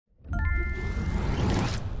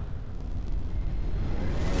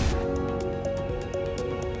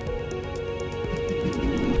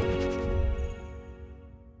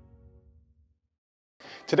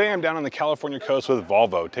Today I'm down on the California coast with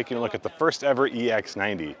Volvo, taking a look at the first ever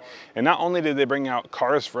EX90. And not only did they bring out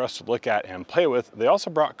cars for us to look at and play with, they also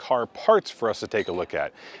brought car parts for us to take a look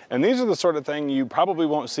at. And these are the sort of thing you probably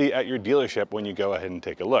won't see at your dealership when you go ahead and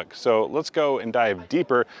take a look. So let's go and dive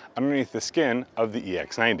deeper underneath the skin of the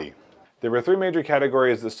EX90. There were three major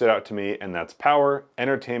categories that stood out to me, and that's power,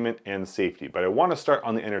 entertainment, and safety. But I want to start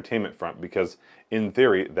on the entertainment front because, in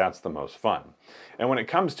theory, that's the most fun. And when it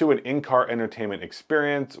comes to an in-car entertainment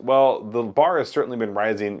experience, well, the bar has certainly been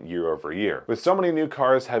rising year over year. With so many new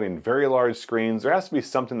cars having very large screens, there has to be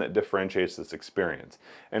something that differentiates this experience.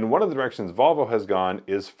 And one of the directions Volvo has gone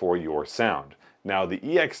is for your sound. Now, the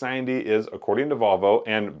EX90 is, according to Volvo,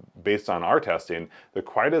 and based on our testing, the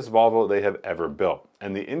quietest Volvo they have ever built.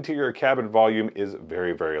 And the interior cabin volume is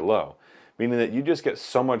very, very low, meaning that you just get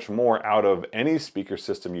so much more out of any speaker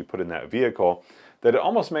system you put in that vehicle that it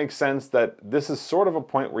almost makes sense that this is sort of a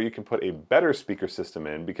point where you can put a better speaker system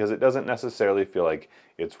in because it doesn't necessarily feel like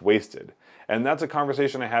it's wasted. And that's a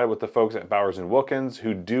conversation I had with the folks at Bowers & Wilkins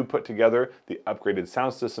who do put together the upgraded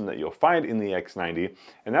sound system that you'll find in the X90,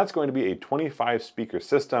 and that's going to be a 25 speaker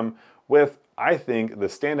system with, I think, the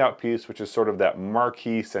standout piece, which is sort of that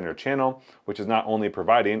marquee center channel, which is not only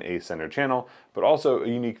providing a center channel, but also a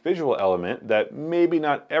unique visual element that maybe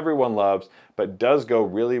not everyone loves, but does go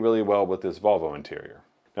really, really well with this Volvo interior.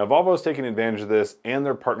 Now, Volvo is taking advantage of this and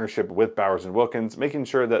their partnership with Bowers & Wilkins, making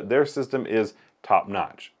sure that their system is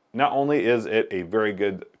top-notch. Not only is it a very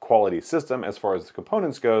good quality system as far as the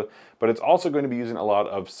components go, but it's also going to be using a lot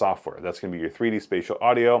of software. That's going to be your 3D spatial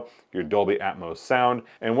audio, your Dolby Atmos sound,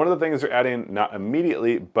 and one of the things they're adding, not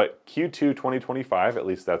immediately, but Q2 2025, at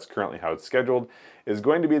least that's currently how it's scheduled, is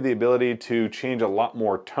going to be the ability to change a lot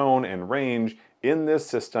more tone and range in this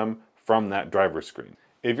system from that driver's screen.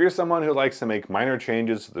 If you're someone who likes to make minor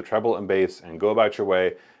changes to the treble and bass and go about your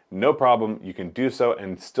way, no problem, you can do so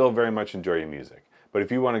and still very much enjoy your music. But if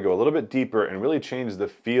you want to go a little bit deeper and really change the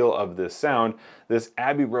feel of this sound, this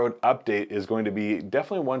Abbey Road update is going to be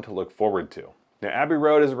definitely one to look forward to. Now, Abbey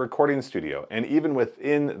Road is a recording studio, and even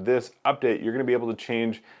within this update, you're going to be able to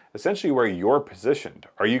change essentially where you're positioned.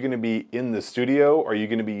 Are you going to be in the studio? Are you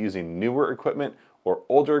going to be using newer equipment or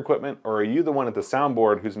older equipment? Or are you the one at the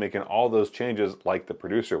soundboard who's making all those changes like the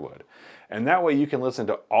producer would? And that way you can listen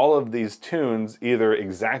to all of these tunes either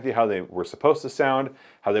exactly how they were supposed to sound,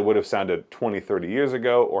 how they would have sounded 20, 30 years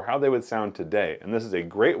ago, or how they would sound today. And this is a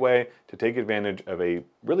great way to take advantage of a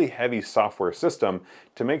really heavy software system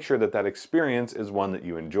to make sure that that experience is one that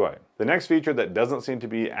you enjoy. The next feature that doesn't seem to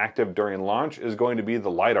be active during launch is going to be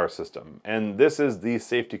the LiDAR system. And this is the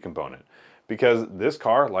safety component. Because this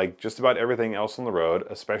car, like just about everything else on the road,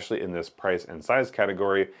 especially in this price and size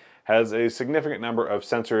category, has a significant number of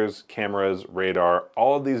sensors, cameras, radar,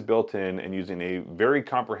 all of these built in and using a very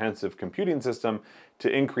comprehensive computing system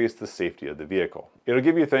to increase the safety of the vehicle. It'll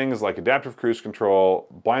give you things like adaptive cruise control,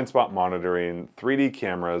 blind spot monitoring, 3D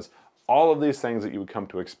cameras, all of these things that you would come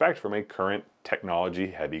to expect from a current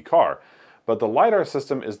technology-heavy car. But the LiDAR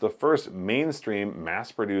system is the first mainstream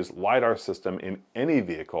mass-produced LiDAR system in any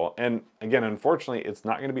vehicle, and again, unfortunately, it's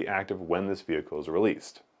not going to be active when this vehicle is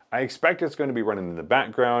released. I expect it's going to be running in the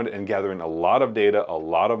background and gathering a lot of data, a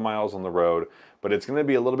lot of miles on the road, but it's going to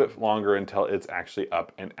be a little bit longer until it's actually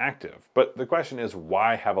up and active. But the question is,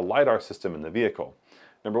 why have a LiDAR system in the vehicle?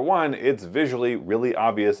 Number one, it's visually really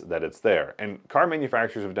obvious that it's there, and car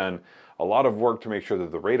manufacturers have done a lot of work to make sure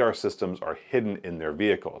that the radar systems are hidden in their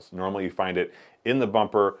vehicles. Normally you find it in the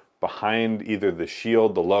bumper, behind either the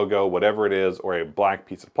shield, the logo, whatever it is, or a black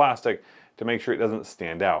piece of plastic to make sure it doesn't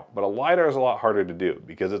stand out. But a LiDAR is a lot harder to do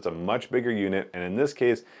because it's a much bigger unit, and in this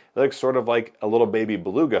case, it looks sort of like a little baby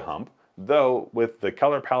beluga hump. Though with the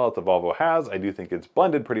color palette the Volvo has, I do think it's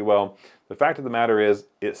blended pretty well. The fact of the matter is,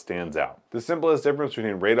 it stands out. The simplest difference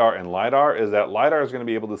between radar and LiDAR is that LiDAR is going to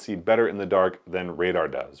be able to see better in the dark than radar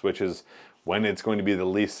does, which is when it's going to be the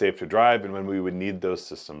least safe to drive and when we would need those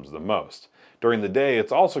systems the most. During the day,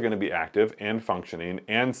 it's also going to be active and functioning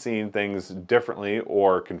and seeing things differently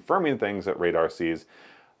or confirming things that radar sees.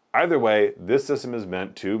 Either way, this system is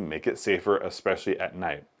meant to make it safer, especially at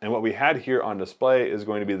night. And what we had here on display is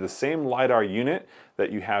going to be the same LiDAR unit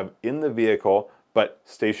that you have in the vehicle, but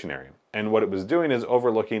stationary. And what it was doing is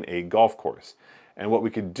overlooking a golf course. And what we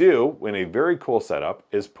could do in a very cool setup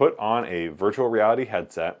is put on a virtual reality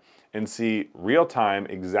headset and see real time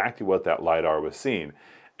exactly what that LiDAR was seeing.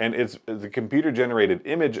 And it's the computer generated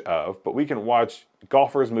image of, but we can watch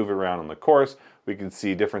golfers move around on the course, we can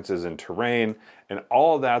see differences in terrain, and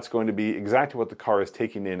all of that's going to be exactly what the car is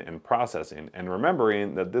taking in and processing. And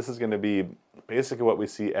remembering that this is going to be basically what we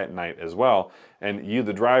see at night as well, and you,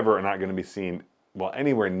 the driver, are not going to be seeing, well,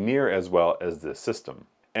 anywhere near as well as this system.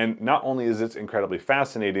 And not only is this incredibly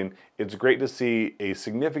fascinating, it's great to see a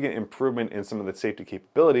significant improvement in some of the safety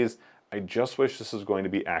capabilities. I just wish this was going to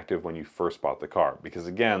be active when you first bought the car, because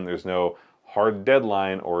again, there's no hard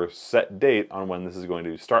deadline or set date on when this is going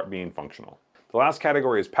to start being functional. The last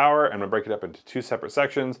category is power. I'm going to break it up into two separate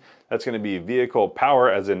sections. That's going to be vehicle power,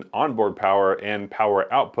 as in onboard power, and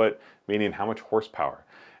power output, meaning how much horsepower.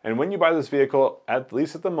 And when you buy this vehicle, at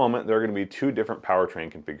least at the moment, there are going to be two different powertrain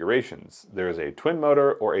configurations. There's a twin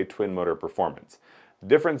motor or a twin motor performance. The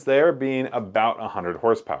difference there being about 100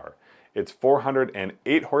 horsepower. It's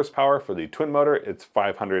 408 horsepower for the twin motor, it's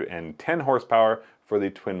 510 horsepower for the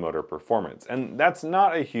twin motor performance. And that's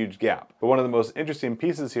not a huge gap. But one of the most interesting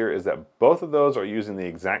pieces here is that both of those are using the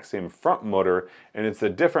exact same front motor, and it's the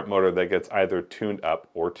different motor that gets either tuned up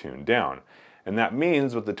or tuned down. And that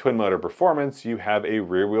means with the twin motor performance, you have a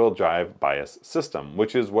rear wheel drive bias system,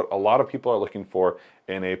 which is what a lot of people are looking for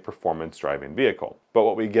in a performance driving vehicle. But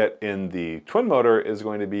what we get in the twin motor is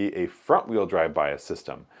going to be a front wheel drive bias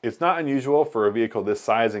system. It's not unusual for a vehicle this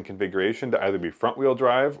size and configuration to either be front wheel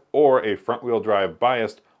drive or a front wheel drive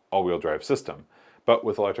biased all wheel drive system. But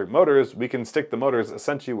with electric motors, we can stick the motors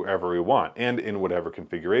essentially wherever we want and in whatever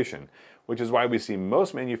configuration, which is why we see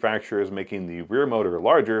most manufacturers making the rear motor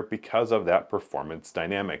larger because of that performance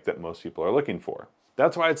dynamic that most people are looking for.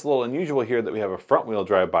 That's why it's a little unusual here that we have a front wheel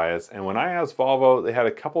drive bias, and when I asked Volvo, they had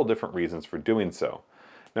a couple different reasons for doing so.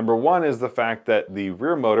 Number one is the fact that the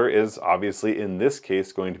rear motor is obviously in this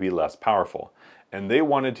case going to be less powerful. And they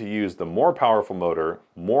wanted to use the more powerful motor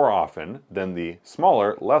more often than the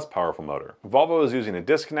smaller, less powerful motor. Volvo is using a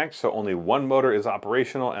disconnect, so only one motor is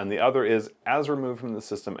operational and the other is as removed from the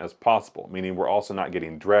system as possible, meaning we're also not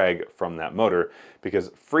getting drag from that motor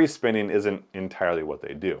because free spinning isn't entirely what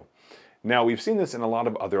they do. Now, we've seen this in a lot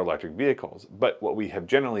of other electric vehicles, but what we have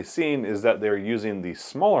generally seen is that they're using the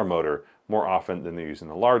smaller motor more often than they're using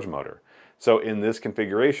the large motor. So in this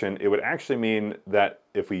configuration, it would actually mean that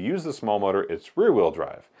if we use the small motor, it's rear wheel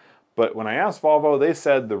drive. But when I asked Volvo, they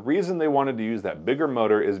said the reason they wanted to use that bigger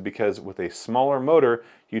motor is because with a smaller motor,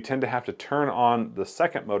 you tend to have to turn on the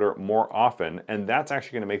second motor more often, and that's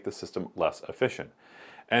actually going to make the system less efficient.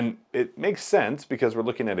 And it makes sense because we're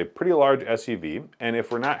looking at a pretty large SUV, and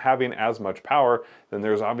if we're not having as much power, then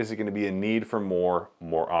there's obviously going to be a need for more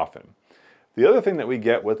often. The other thing that we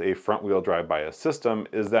get with a front wheel drive bias system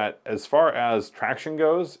is that as far as traction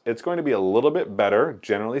goes, it's going to be a little bit better,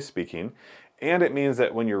 generally speaking, and it means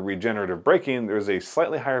that when you're regenerative braking, there's a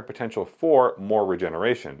slightly higher potential for more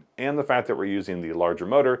regeneration. And the fact that we're using the larger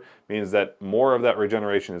motor means that more of that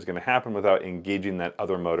regeneration is going to happen without engaging that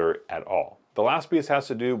other motor at all. The last piece has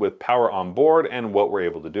to do with power on board and what we're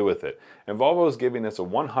able to do with it. And Volvo is giving us a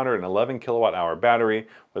 111 kilowatt hour battery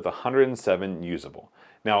with 107 usable.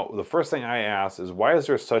 Now, the first thing I asked is why is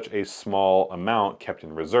there such a small amount kept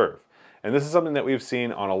in reserve? And this is something that we've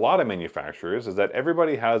seen on a lot of manufacturers, is that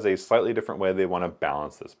everybody has a slightly different way they want to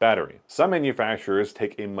balance this battery. Some manufacturers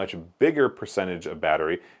take a much bigger percentage of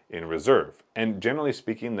battery in reserve. And generally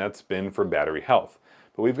speaking, that's been for battery health.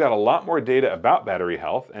 But we've got a lot more data about battery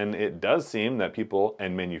health, and it does seem that people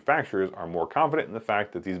and manufacturers are more confident in the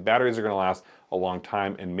fact that these batteries are going to last a long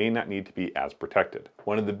time and may not need to be as protected.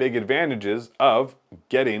 One of the big advantages of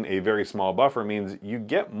getting a very small buffer means you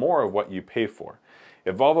get more of what you pay for.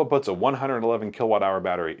 If Volvo puts a 111 kilowatt hour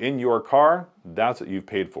battery in your car, that's what you've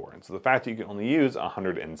paid for. And so the fact that you can only use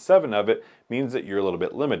 107 of it means that you're a little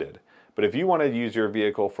bit limited. But if you want to use your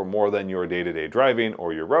vehicle for more than your day-to-day driving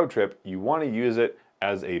or your road trip, you want to use it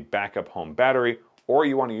as a backup home battery, or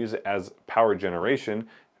you want to use it as power generation,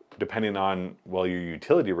 depending on, well, your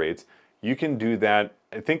utility rates, you can do that,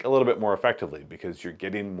 I think, a little bit more effectively because you're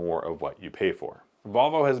getting more of what you pay for.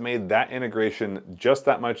 Volvo has made that integration just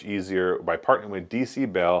that much easier by partnering with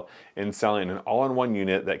DC Bell and selling an all-in-one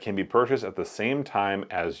unit that can be purchased at the same time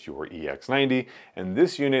as your EX90. And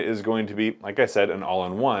this unit is going to be, like I said, an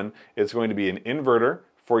all-in-one. It's going to be an inverter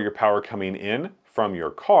for your power coming in from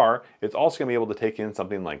your car. It's also going to be able to take in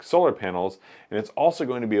something like solar panels, and it's also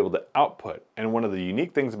going to be able to output. And one of the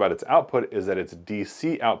unique things about its output is that it's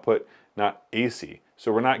DC output, not AC.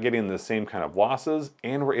 So we're not getting the same kind of losses,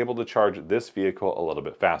 and we're able to charge this vehicle a little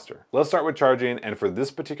bit faster. Let's start with charging, and for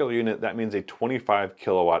this particular unit, that means a 25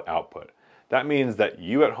 kilowatt output. That means that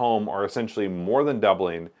you at home are essentially more than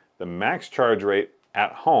doubling the max charge rate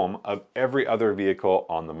at home of every other vehicle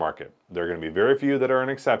on the market. There are going to be very few that are an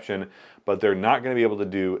exception, but they're not going to be able to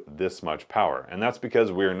do this much power. And that's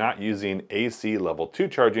because we're not using AC level 2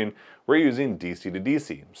 charging, we're using DC to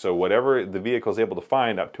DC. So whatever the vehicle is able to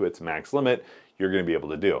find up to its max limit, you're going to be able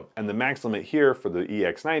to do. And the max limit here for the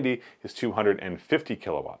EX90 is 250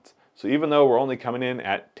 kilowatts. So even though we're only coming in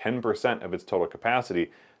at 10% of its total capacity,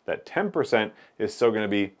 that 10% is still going to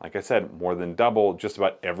be, like I said, more than double just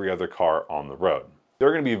about every other car on the road. There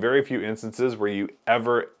are going to be very few instances where you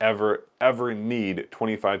ever need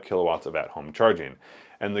 25 kilowatts of at-home charging.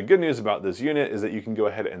 And the good news about this unit is that you can go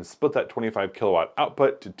ahead and split that 25 kilowatt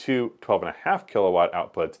output to two 12.5 kilowatt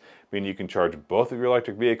outputs, meaning you can charge both of your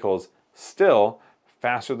electric vehicles still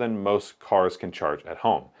faster than most cars can charge at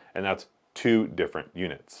home. And that's two different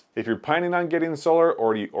units. If you're planning on getting solar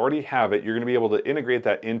or you already have it, you're going to be able to integrate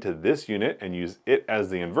that into this unit and use it as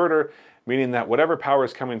the inverter, meaning that whatever power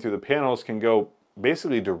is coming through the panels can go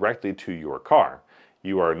basically directly to your car.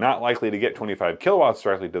 You are not likely to get 25 kilowatts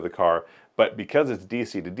directly to the car, but because it's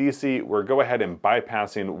DC to DC, we're go ahead and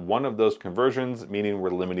bypassing one of those conversions, meaning we're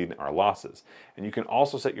limiting our losses. And you can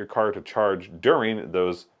also set your car to charge during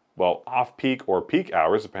those, well, off-peak or peak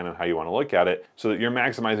hours, depending on how you want to look at it, so that you're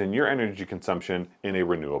maximizing your energy consumption in a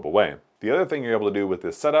renewable way. The other thing you're able to do with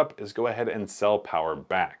this setup is go ahead and sell power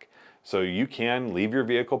back. So you can leave your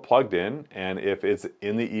vehicle plugged in, and if it's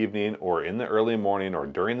in the evening or in the early morning or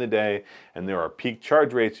during the day and there are peak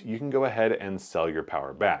charge rates, you can go ahead and sell your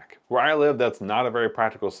power back. Where I live, that's not a very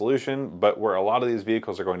practical solution, but where a lot of these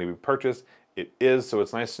vehicles are going to be purchased, it is, so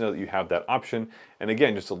it's nice to know that you have that option. And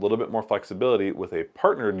again, just a little bit more flexibility with a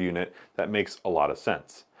partnered unit that makes a lot of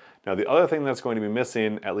sense. Now, the other thing that's going to be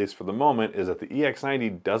missing, at least for the moment, is that the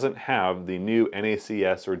EX90 doesn't have the new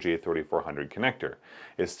NACS or J3400 connector.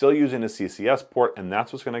 It's still using a CCS port, and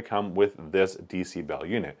that's what's going to come with this DC Bell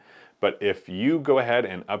unit. But if you go ahead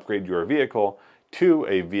and upgrade your vehicle to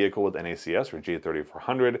a vehicle with NACS or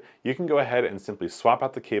J3400, you can go ahead and simply swap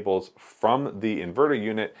out the cables from the inverter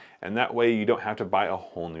unit, and that way you don't have to buy a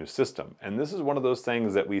whole new system. And this is one of those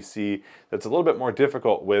things that we see that's a little bit more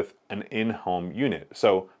difficult with an in-home unit.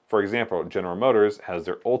 So, for example, General Motors has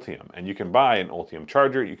their Ultium, and you can buy an Ultium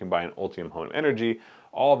charger, you can buy an Ultium Home Energy,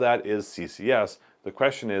 all of that is CCS. The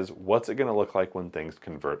question is, what's it going to look like when things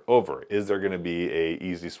convert over? Is there going to be an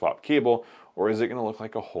easy swap cable, or is it going to look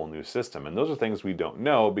like a whole new system? And those are things we don't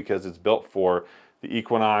know because it's built for the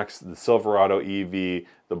Equinox, the Silverado EV,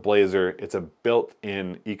 the Blazer. It's a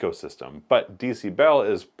built-in ecosystem. But DC Bell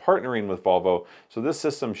is partnering with Volvo, so this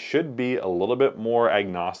system should be a little bit more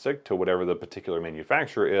agnostic to whatever the particular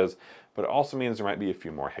manufacturer is, but it also means there might be a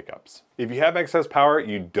few more hiccups. If you have excess power,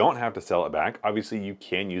 you don't have to sell it back. Obviously, you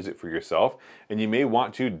can use it for yourself, and you may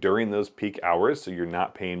want to during those peak hours so you're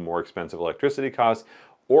not paying more expensive electricity costs.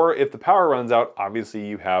 Or if the power runs out, obviously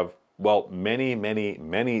you have, well, many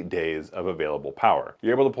days of available power.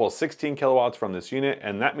 You're able to pull 16 kilowatts from this unit,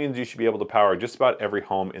 and that means you should be able to power just about every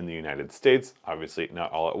home in the United States, obviously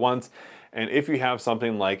not all at once. And if you have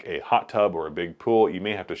something like a hot tub or a big pool, you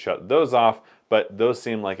may have to shut those off, but those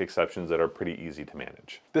seem like exceptions that are pretty easy to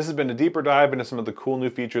manage. This has been a deeper dive into some of the cool new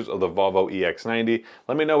features of the Volvo EX90.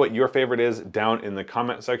 Let me know what your favorite is down in the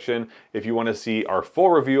comment section. If you want to see our full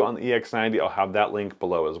review on the EX90, I'll have that link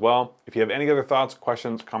below as well. If you have any other thoughts,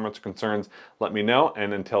 questions, comments, or concerns, let me know.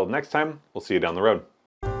 And until next time, we'll see you down the road.